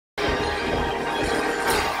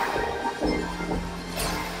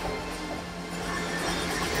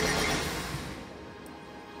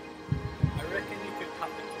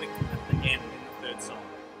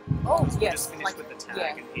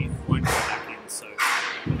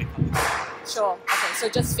Sure. Okay, so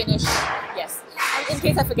just finish. Yes. And in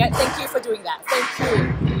case I forget, thank you for doing that. Thank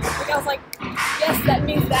you. Like I was like, yes, that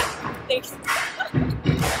means that. Thank you.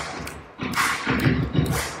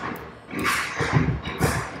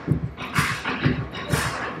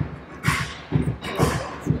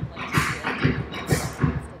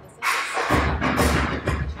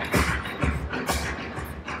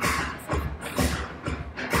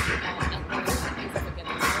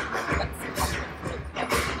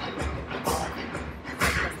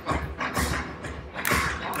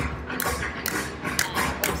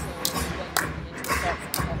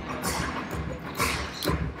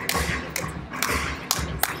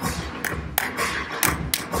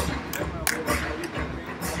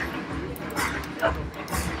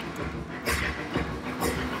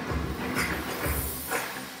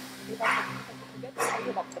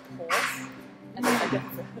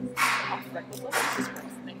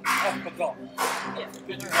 I forgot.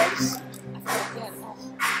 Did you notice?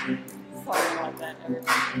 Sorry about that,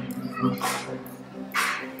 everybody.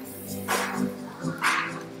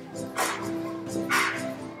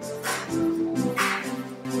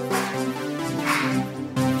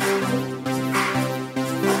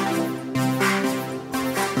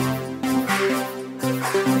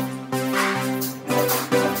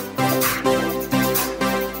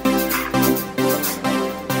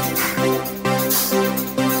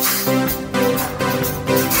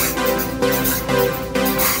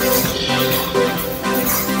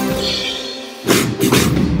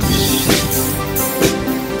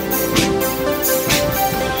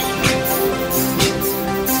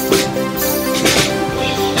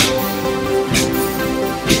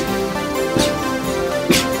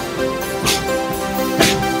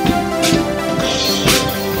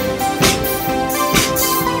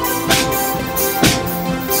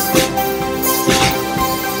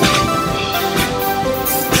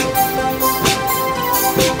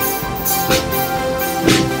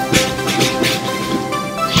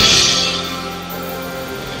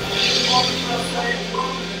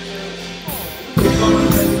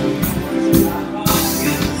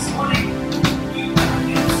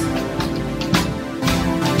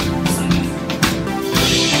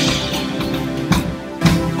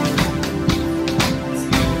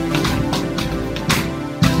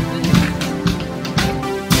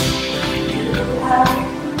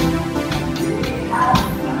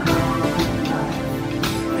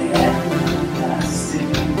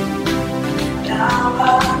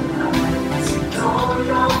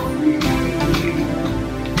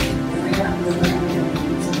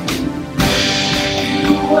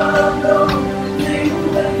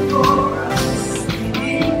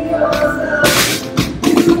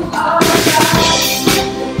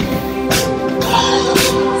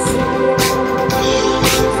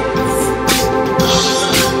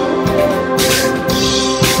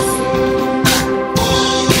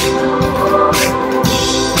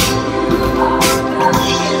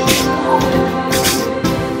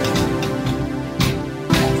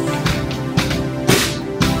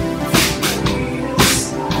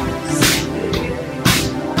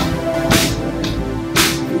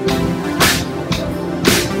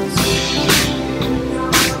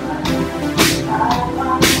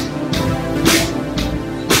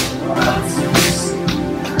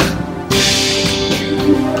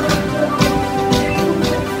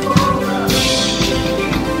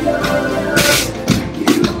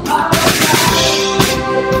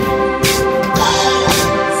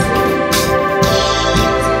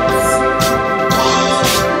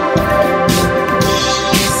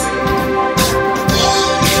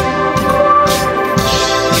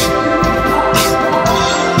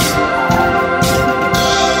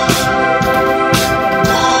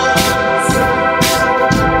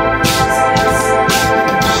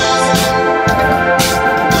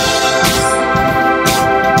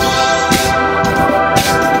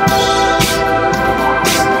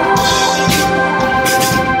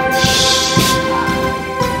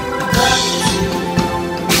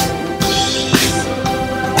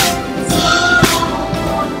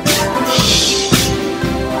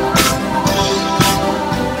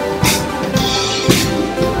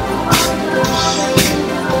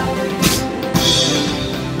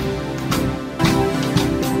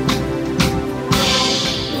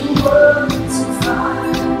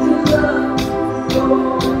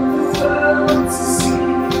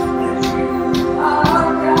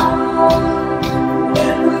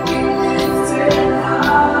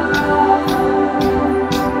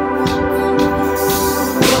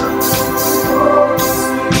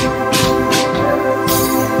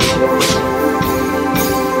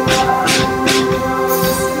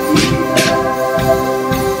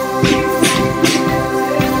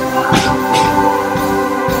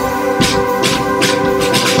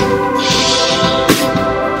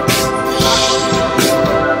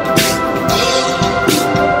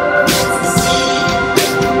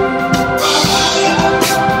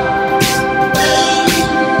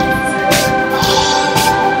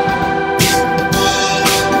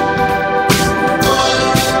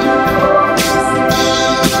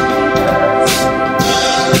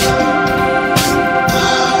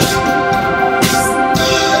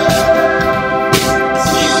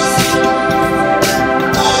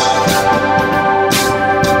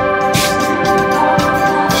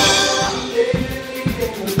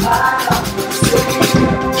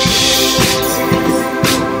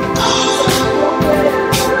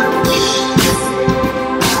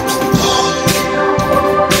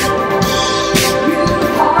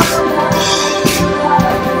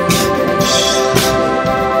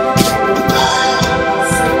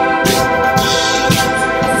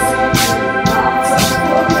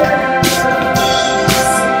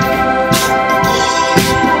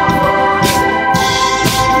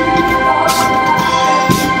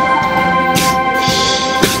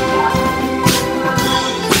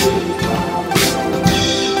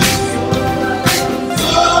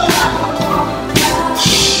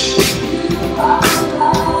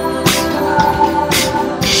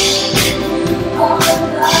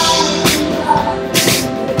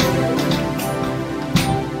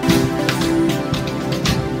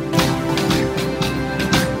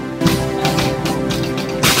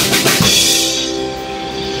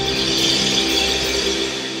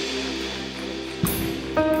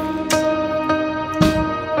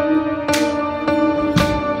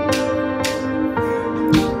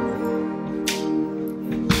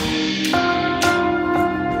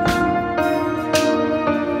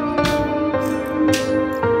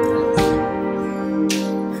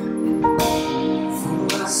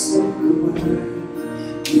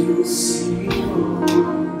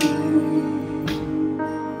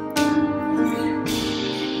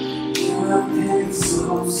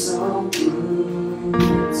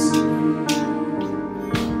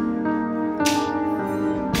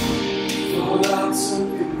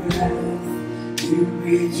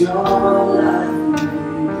 your life.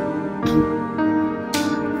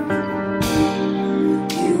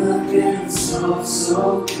 You have been so,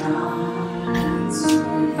 so kind to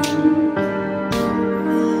me.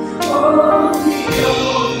 Oh, the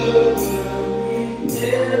overwhelming,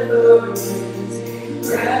 never-ending,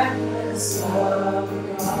 reckless love of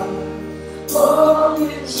God. Oh,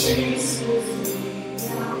 it chases me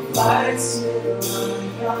down, fights to run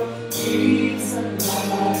down, keeps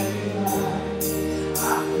alive. I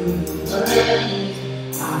couldn't earn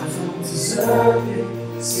it, I don't deserve it,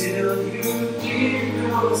 still you give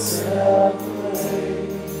yourself away.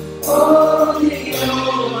 Oh, the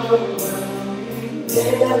overwhelming,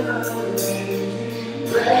 never-ending,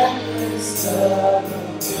 reckless love of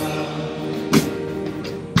God.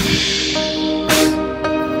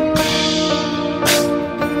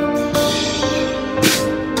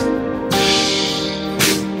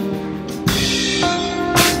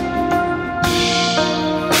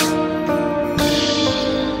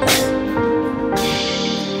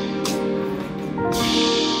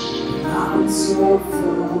 I'm so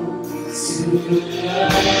full to the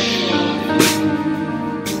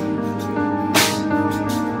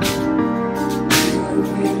you've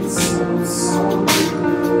been so, so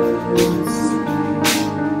good to me.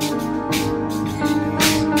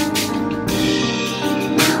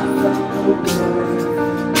 I love the word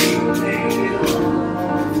you made it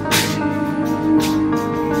all for me.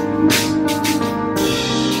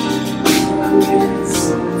 You've been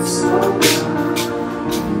so, so good.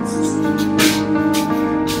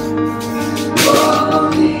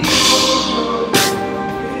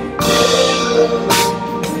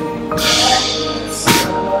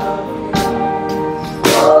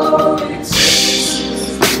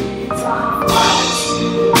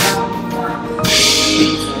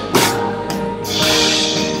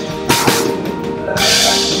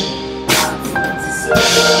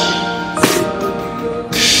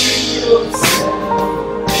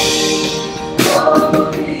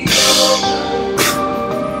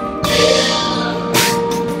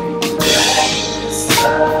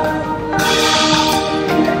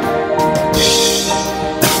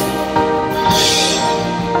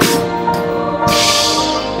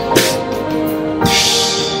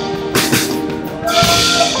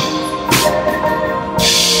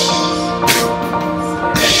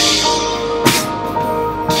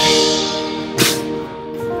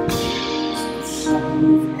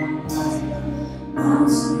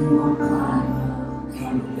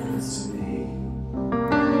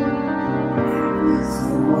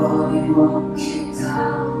 Won't kick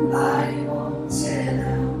down, I won't tear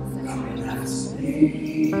down, coming after me.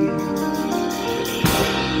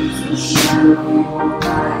 The shadow we won't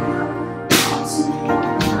light up, mountain we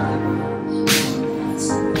won't climb up, coming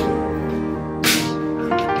after me.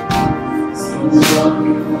 The world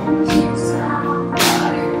we won't kick down, I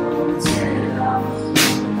won't tear down,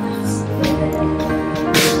 coming after me.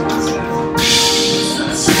 The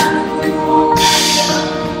shadow we won't light up,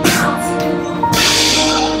 mountain we won't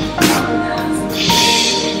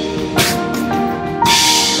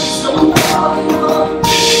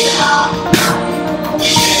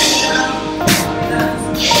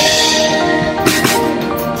yeah.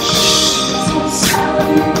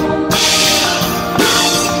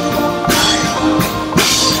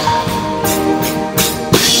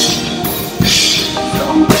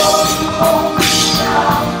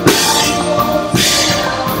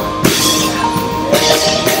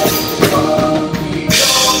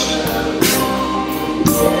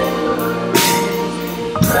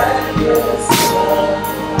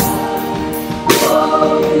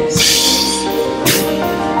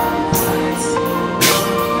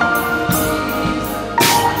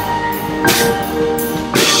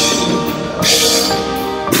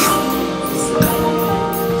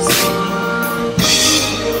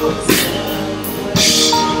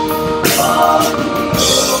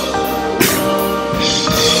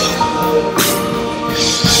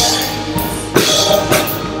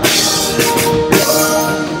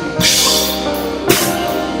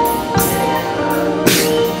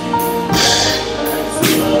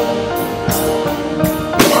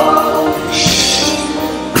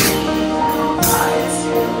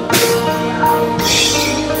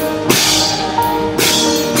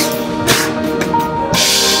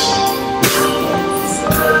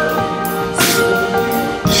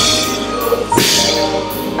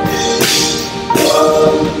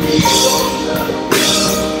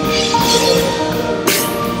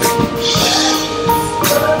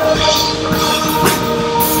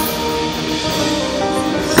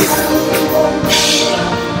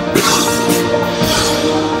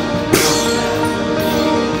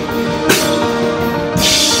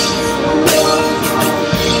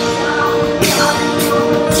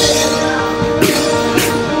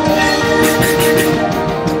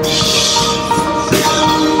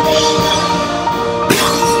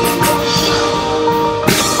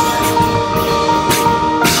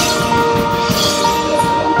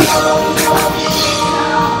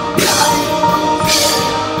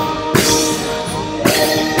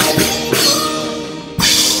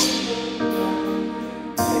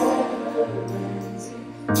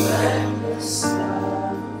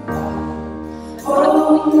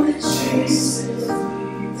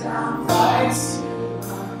 fights to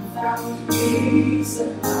unfound peace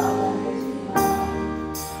and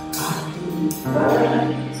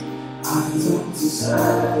I don't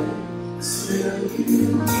deserve it, still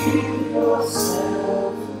you give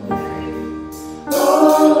yourself away.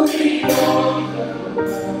 Oh, the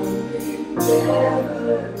overwhelming,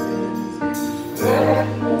 never-ending,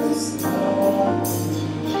 reckless love.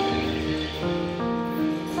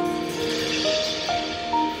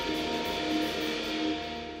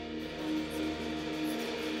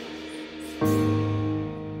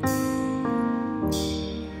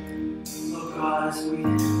 As we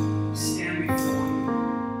stand before you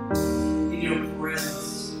in your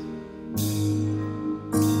presence,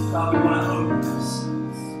 God, we want to open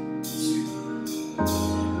ourselves to you.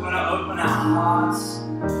 We want to open our hearts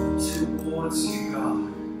towards you, God.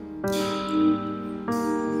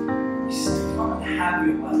 We say, come and have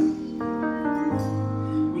your way.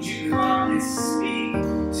 Would you come and speak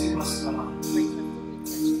to us, God?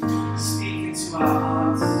 Speak into our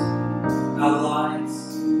hearts, our lives,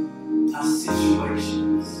 our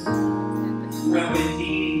situations, where we're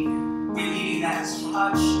needing that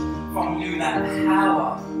touch from you, that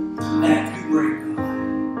power that you bring, God.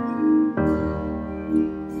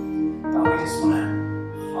 God, we just want to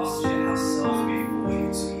posture ourselves before you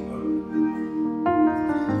to be open,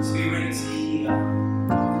 to be ready to hear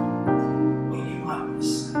what you might want to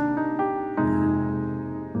say.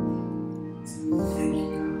 Thank you,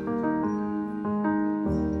 God.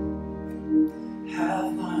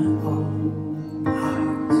 Have my own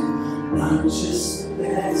heart, not just the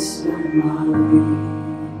best of my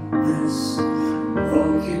weakness,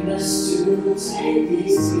 brokenness to take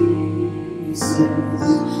these pieces.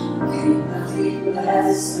 Give nothing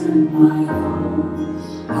less than my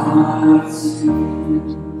own heart to you.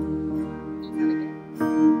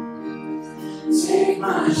 Take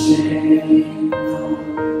my shame,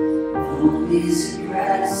 all these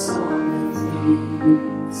regrets, all the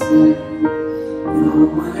things that no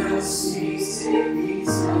one else sees. Take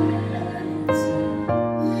these hands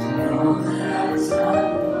and all that I've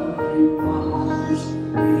done, Lord, wash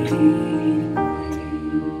me away.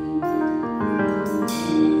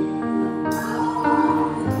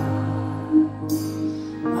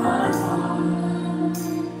 My heart,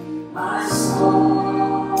 my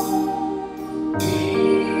soul,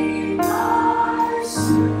 be my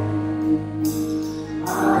strength,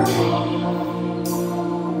 my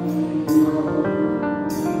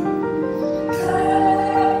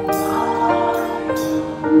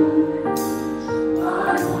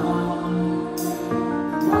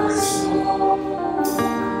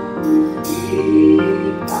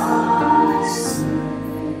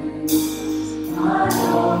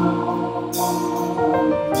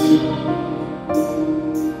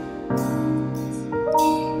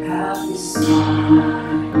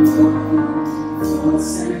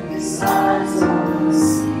thoughts and desires of the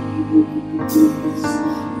seas,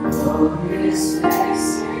 glorious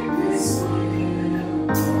face in this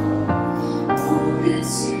world, open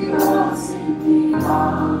to yours in the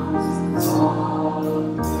arms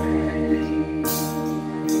of grace.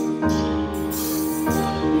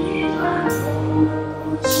 Be my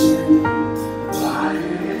portion,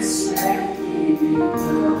 water and strength, lead me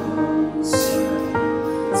closer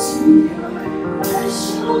to your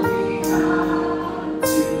special behind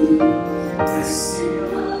you. Rest in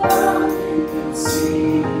your love and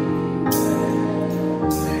conceive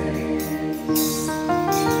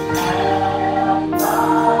have my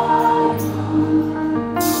heart,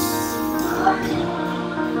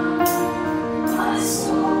 my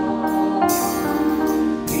soul,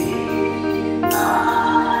 be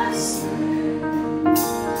my strength,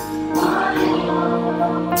 my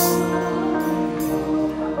Lord.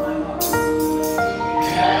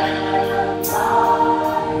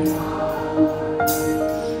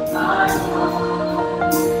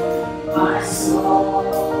 My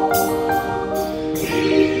soul,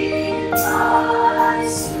 be my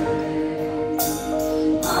strength,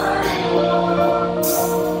 my Lord.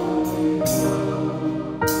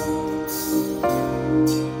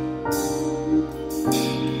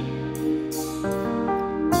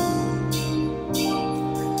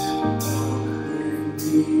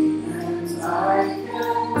 And I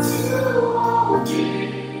can do all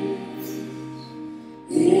things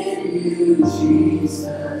in you,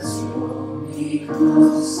 Jesus.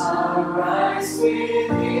 Close our eyes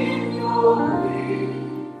within your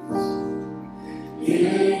wings.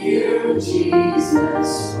 In you,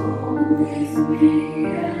 Jesus, roll with me,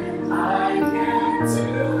 and I can do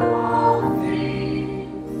all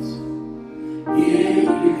things. In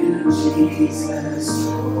you, Jesus,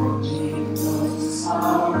 roll me close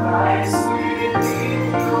our eyes within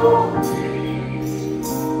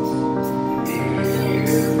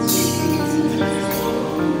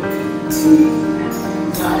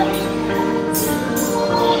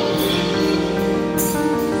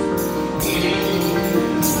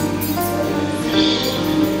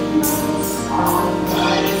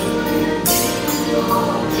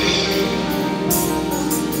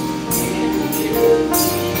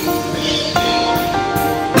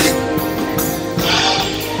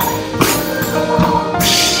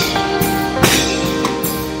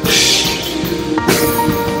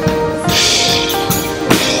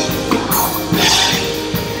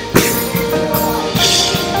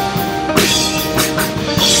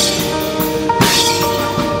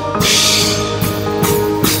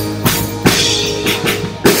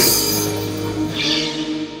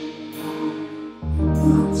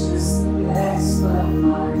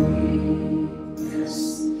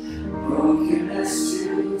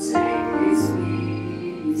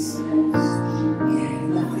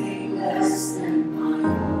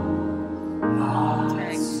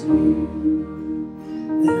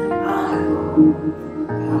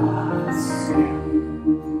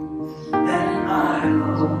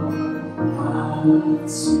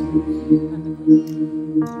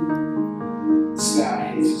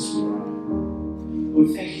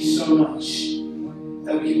Lord, thank you so much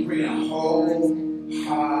that we can bring our whole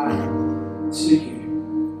heart to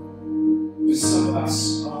you. For some of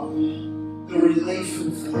us, the relief of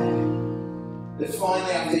that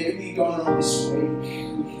finally after everything going on this week, we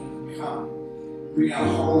can come, bring our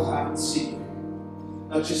whole heart to you.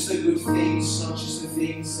 Not just the good things, not just the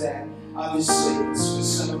things that others see. It's for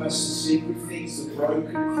some of us the secret things, the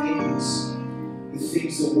broken things, the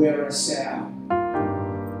things that wear us out.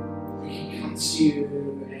 We can come to you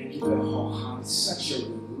and give our whole heart. It's such a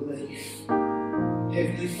relief.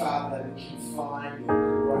 Heavenly Father, we can find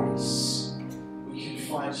your grace. We can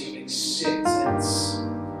find your acceptance.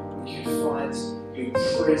 We can find your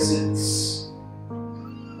presence.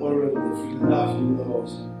 What a relief. We love you, Lord.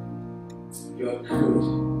 You're good.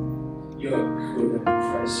 You're good, and we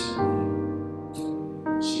praise your name.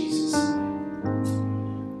 In Jesus'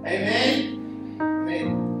 name. Amen. Amen.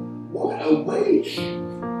 What a week.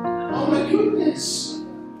 Oh my goodness.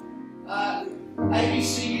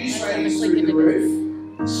 ABC News ratings through the roof.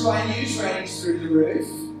 Sky News ratings through the roof.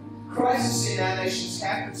 Crisis in our nation's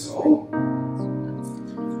capital.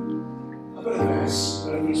 I've got a verse,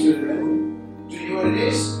 but I'm going to do it. Do you know what it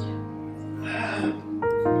is?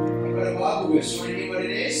 I've got a Bible verse. You want to hear what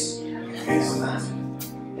it is? Excellent.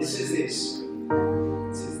 It says this.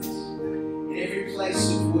 In every place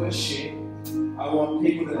of worship, I want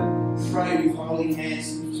people to pray with holy hands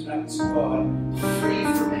lifted up to God, free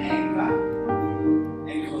from anger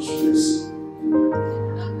and controversy.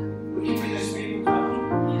 We can be those people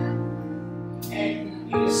coming. And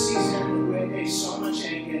in a season where there's so much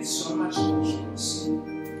anger and so much controversy,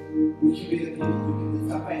 we can be the people who can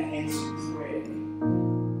lift up our hands in prayer.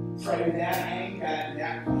 Pray without anger and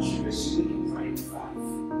without controversy. We can pray in faith.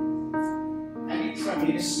 And you Prime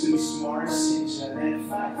Minister Morrison said that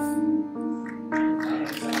faith.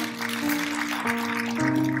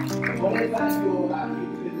 Whatever your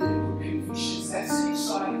political convictions, that's an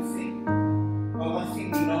exciting thing. But one thing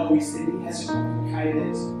we know is that he has a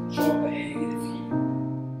complicated job ahead of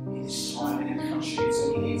him in this time in our country,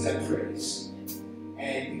 so he needs our prayers.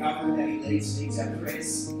 And the government that he leads needs our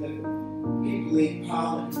prayers. The people in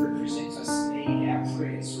Parliament who represent us need our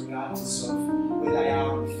prayers, regardless of where they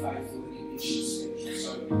are in faith or the conviction spectrum.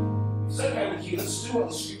 So, if it's okay with you, let's do what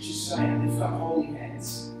the scriptures say and lift up holy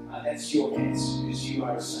hands. That's your hands, because you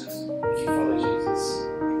are a saint if you follow Jesus.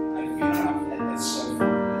 If you're not up for that, that's so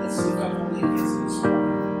fine. Let's lift up holy hands in this prayer.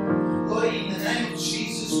 Lord, in the name of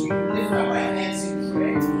Jesus, we lift up our hands in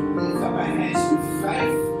prayer. We lift up our hands with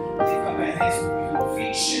faith. We lift up our hands with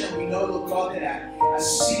conviction. And we know, Lord God, that our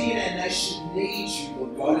city and our nation needs you,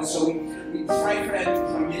 Lord God. And so we pray for our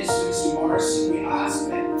Prime Minister, Mr. Morrison. We ask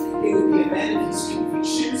that he would be a man of his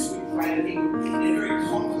convictions. We pray that he would, in a very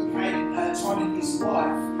complicated time in his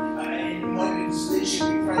life, in the moment of his leadership,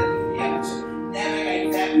 we pray that he would be able to navigate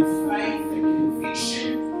that with faith and conviction.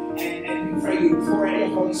 And we pray you would pour out your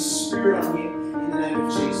Holy Spirit on him in the name of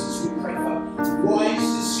Jesus. We pray for wise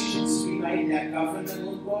decisions to be made in our government,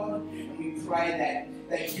 Lord God. And we pray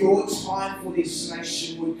that your time for this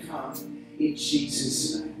nation would come in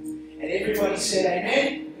Jesus' name. And everybody said amen.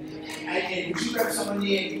 Amen. Would you grab someone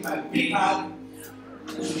here and give them a big hug?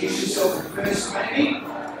 Introduce yourself first, maybe.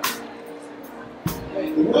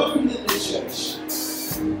 Welcome to the church.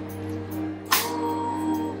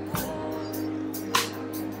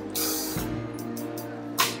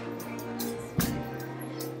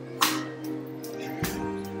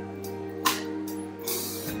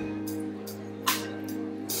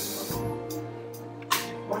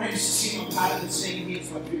 who's sitting on part of the team here,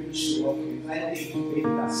 it's my privilege to welcome you. Glad that you can be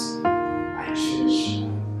with us at church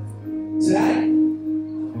today.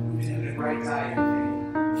 We've been having a great day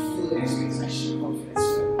and full of expectation and confidence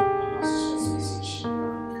for my pastor's first message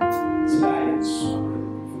today. It's I'm really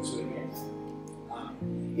looking forward to it again.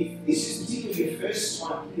 If this is particularly your first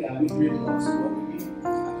time here, we'd really love to welcome you.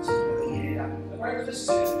 Particularly, and a great place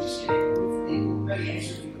to just connect with people, maybe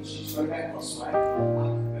answer a few questions, go back across the way. A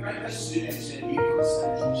great place to do that is in a new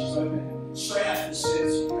stage, which is open straight after the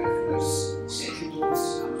service. You go through those central doors,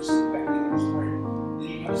 just look back there, there's room. The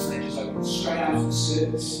new stage is open straight after the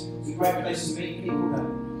service. It's a great place to meet people,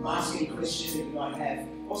 to ask any questions that you might have.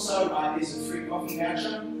 Also, there's a free coffee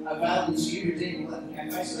voucher available to you, redeemable at the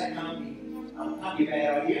cafe, so that can't be a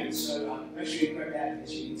bad idea. So make sure you grab that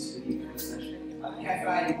as you get to the new conversation. The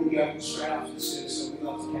cafe will be open straight after the service, so we'd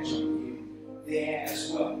love to catch up with you there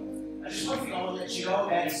as well. Just one thing I want to let you know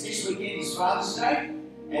about is this weekend is Father's Day,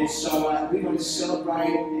 and so we want to celebrate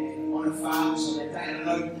and honour fathers on that day. And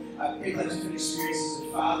I know people have different experiences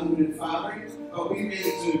of fatherhood and fathering, but we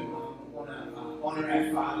really do want to honour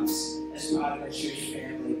our fathers as part of our church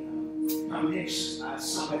family. Next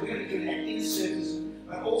Sunday, we're going to do that in the service,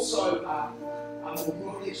 but also more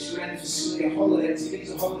broadly just around the facility, a holiday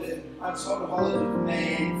activities, I'm told a holiday of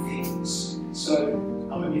man things. So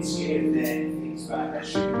I'm a bit scared of man things, but that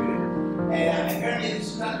should be good. And apparently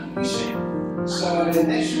there's a dunking machine. So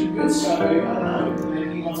that should be good. So I don't know,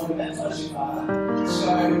 maybe you might want to baptise your father. So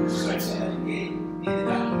just tell him to get in the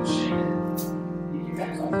dunking machine and you can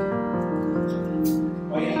baptise him.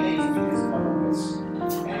 Well, you need to because of my words. And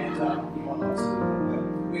you might not to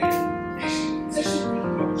do that. It's actually a really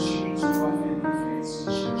good opportunity to invite family and friends to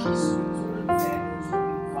churches, to families,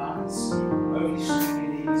 fathers, over this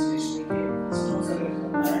weekend, this weekend. Sometimes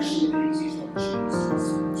they're actually the easiest opportunities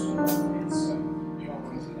to invite friends, so you might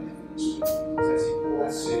want to do that for this week. So that's it, all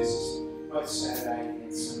our services, both Saturday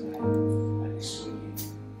and Sunday this weekend.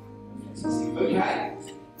 Okay,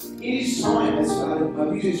 it is time, as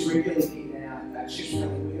we do this regularly in our church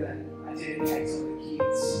family, we're going to dedicate some of the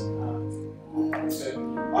kids. So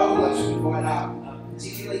I would like to invite up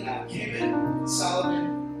particularly Kevin, Sullivan,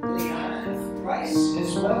 Leanna, and Grace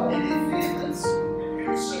as well, and their families and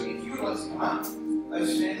parents. So if you would like to come up,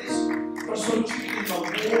 those families, cross what you can do on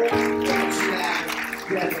board, or too loud,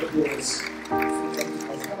 grab the applause.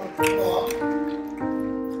 Come on.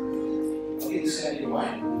 I'll get this out of your way.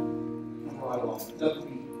 Come right along. Don't be.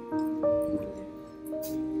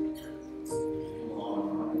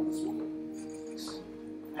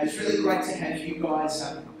 It's really great to have you guys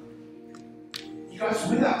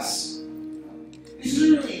with us. This is a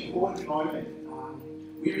really important moment.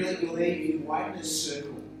 We really believe in widening the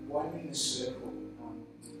circle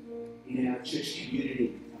in our church community.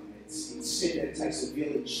 It's said that it takes a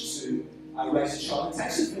village to raise a child. It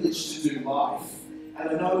takes a village to do life. And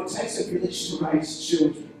I know it takes a village to raise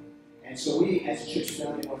children. And so we, as a church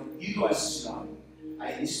family, want you guys to know,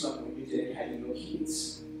 in this moment when you're dedicating your kids,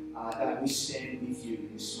 that we stand with you in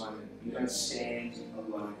this moment. You don't stand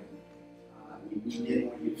alone. We never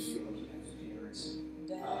want you to feel like you have to parent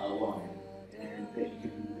alone, and that you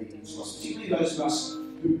can lead into us. Particularly those of us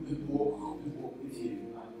who walk with you,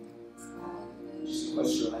 just a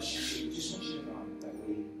close relationship. We just want you to know that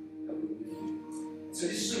we're with you. So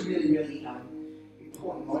this is a really, really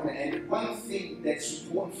important moment. And one thing that's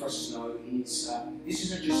important for us to know is this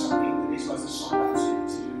isn't just something that these guys have signed up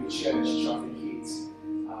to do in church to try for kids.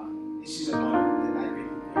 This is a moment that they've been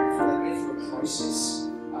preparing for. They've been through a process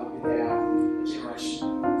with our generation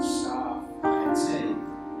of staff and team.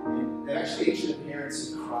 And they've actually, each of the parents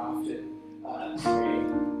have crafted a prayer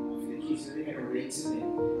for the kids that they're going to read to them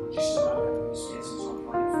just a moment when we spend some time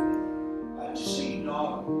praying for them. Just so you know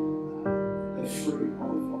the fruit of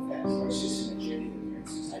that process and the journey that the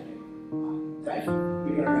parents have taken. Dave,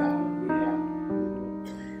 we're going to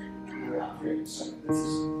read our prayer. So this is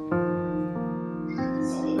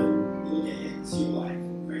into your life,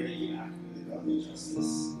 pray that you act with godly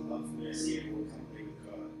justice, the love, mercy, and will accompany with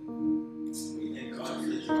God. We thank God for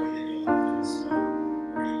the joy that your life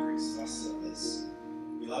transformed, already brings to us and others.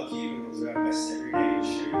 We love you and we'll do our best every day to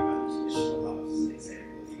show you unconditional love as an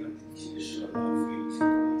example of the unconditional love we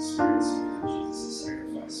can experience through Jesus'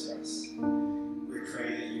 sacrifice for us. We pray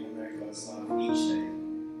that you will know God's love each day.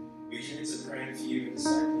 We commit to praying for you and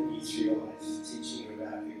discipling you through your life, teaching you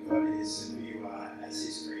about who God is and who you are as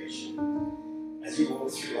His creation. As you walk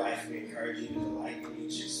through life, we encourage you to delight in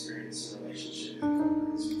each experience and relationship that God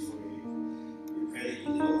brings before you. We pray that you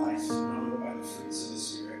live a life known by the fruits of the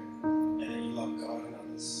Spirit, and that you love God and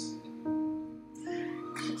others.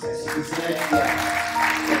 Just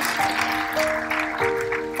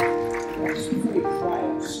before we pray,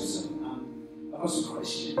 I've got some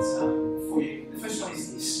questions for you. The first one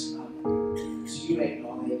is this. Do you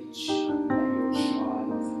acknowledge that your child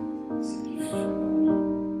is a gift from God?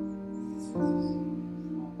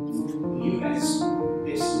 You as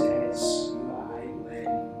best as you are able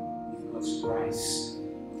and with God's grace,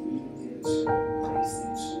 we endeavour to raise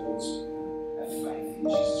them towards a faith in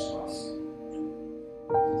Jesus Christ.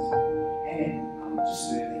 And just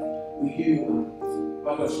thirdly, will you,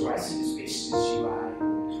 by God's grace and as best as you are able,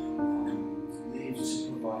 live to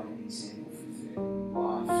provide an example for their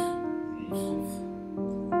life and faith.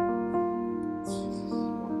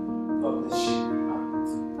 God bless you.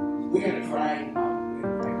 We're going to pray. We're going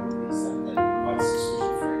to pray with these that invite some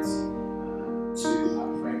special friends to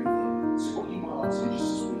pray with them. So what you might like to do just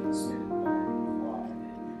as we spend quiet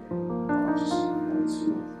and just to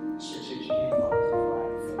strategic invite to pray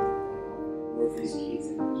for all of these kids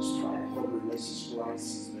and just pray that God release His grace,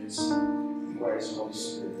 His mercy, and grace of the Holy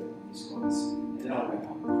Spirit upon His guys. And then I'll wrap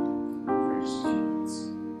up and pray just a few minutes.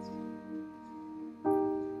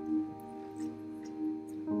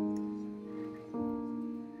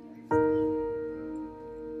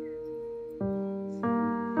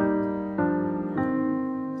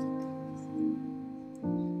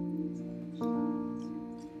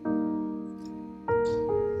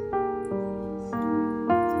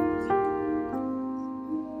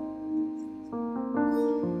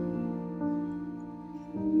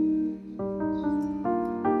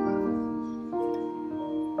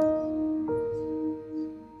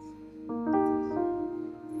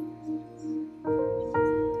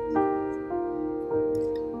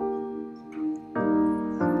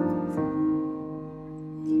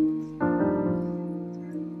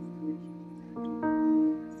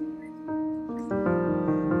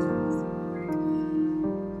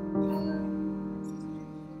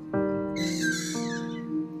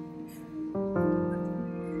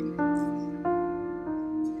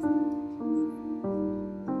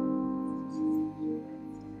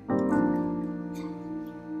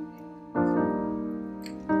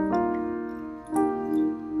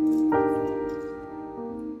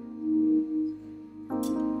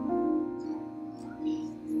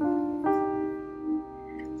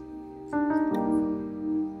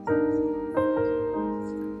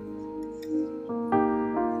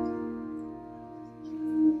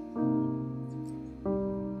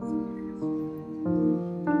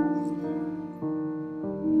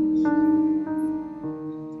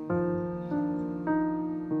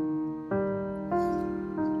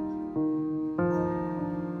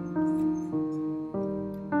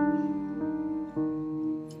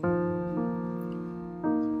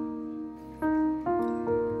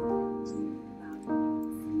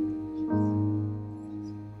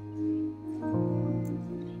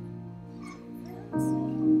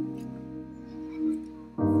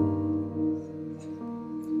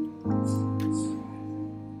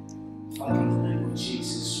 Father, in the name of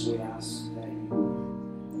Jesus, we ask that you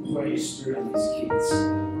pour your Spirit on these kids.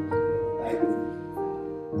 They will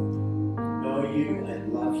know you and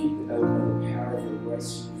love you, that they will know the power of your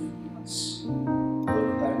grace and forgiveness. Lord,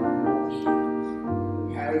 that they will walk in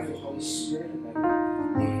the power of the Holy Spirit and they will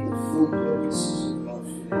live the full purposes of God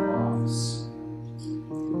for their lives.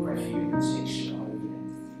 We pray for your protection over them.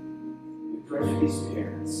 We pray for these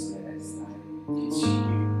parents that as they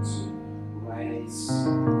continue to raise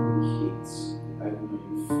kids, they will know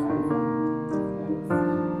your favour, they will know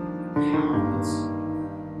empowerment,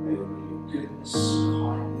 they will know your goodness,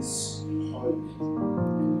 kindness, hope, and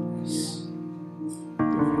grace. We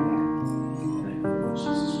pray that in the name of the Lord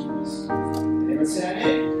Jesus Christ. And everyone say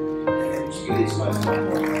amen. And would you give these guys one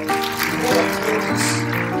more?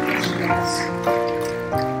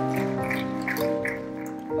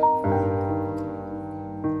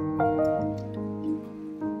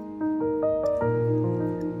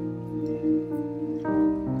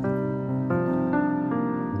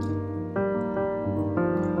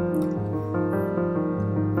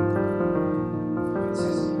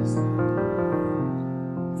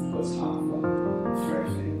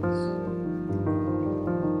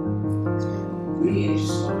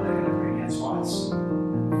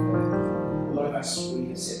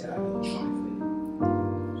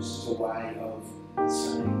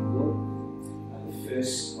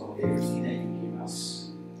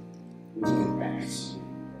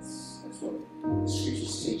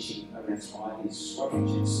 Is right from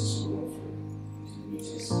Genesis all the way through to the New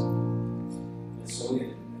Testament. And so we're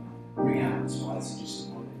going to bring out tithes in just a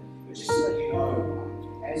moment. But just to let you know,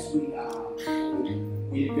 as we are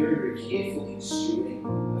very, very careful in stewarding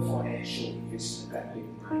the financial investment that we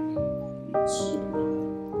make into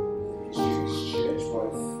the Jewish church,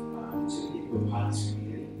 both to the people of Partners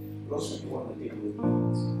community, but also importantly people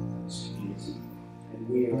in this community. And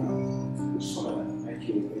we just want to make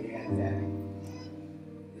you aware that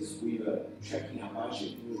as we were tracking our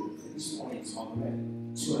budget, we were at this point in time about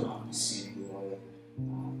 2.5% below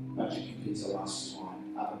budget compared to last time,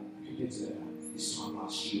 compared to this time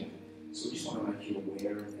last year. So we just want to make you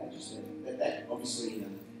aware of that. Just that obviously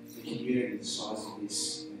the community, the size of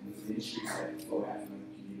this, and the ministries that flow out from a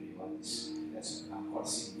community like this, that's quite a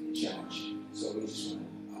significant challenge. So we just want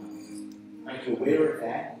to make you aware of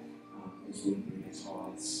that as we bring our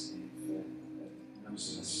tithes and for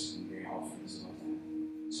most of us we bring our offerings like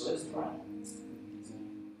that. So let's pray.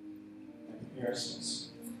 Prepare ourselves.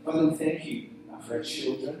 Father, we thank you for our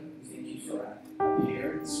children. We thank you for our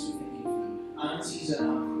parents. We thank you for aunties and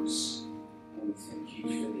uncles. And we thank you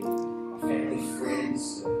for our family friends,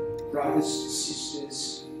 the brothers and sisters,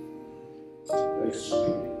 those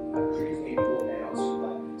critically important adults who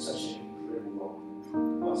play such an incredible role in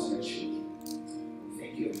the lives of our children. We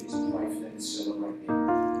thank you that we get to pray for them and celebrate them.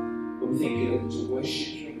 But we thank you that we get to worship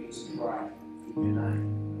you and we get to pray in your name.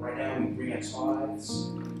 Right now we bring our tithes,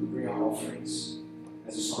 we bring our offerings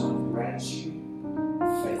as a sign of gratitude,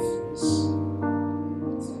 faithfulness,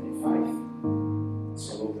 and faith.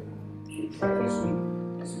 So Lord, we pray as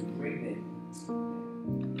we bring them,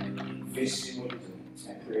 invest in what you're doing.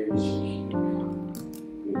 Our prayer is your kingdom come.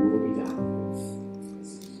 Your will be done on earth as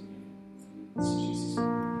it is in heaven. In Jesus'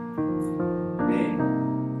 name. Amen.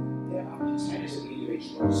 There are containers at the end of each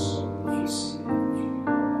row, so if you see them, if you can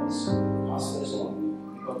pass those along.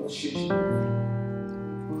 God bless you.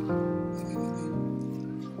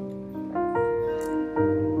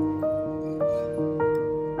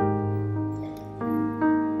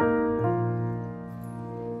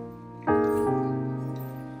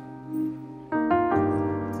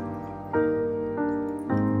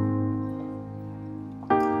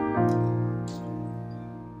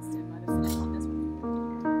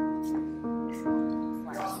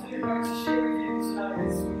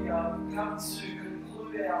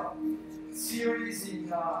 Series in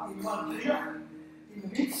 1 Peter in the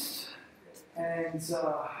midst, and let's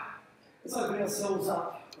open ourselves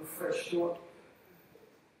up afresh to what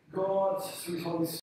God, through His Holy Spirit,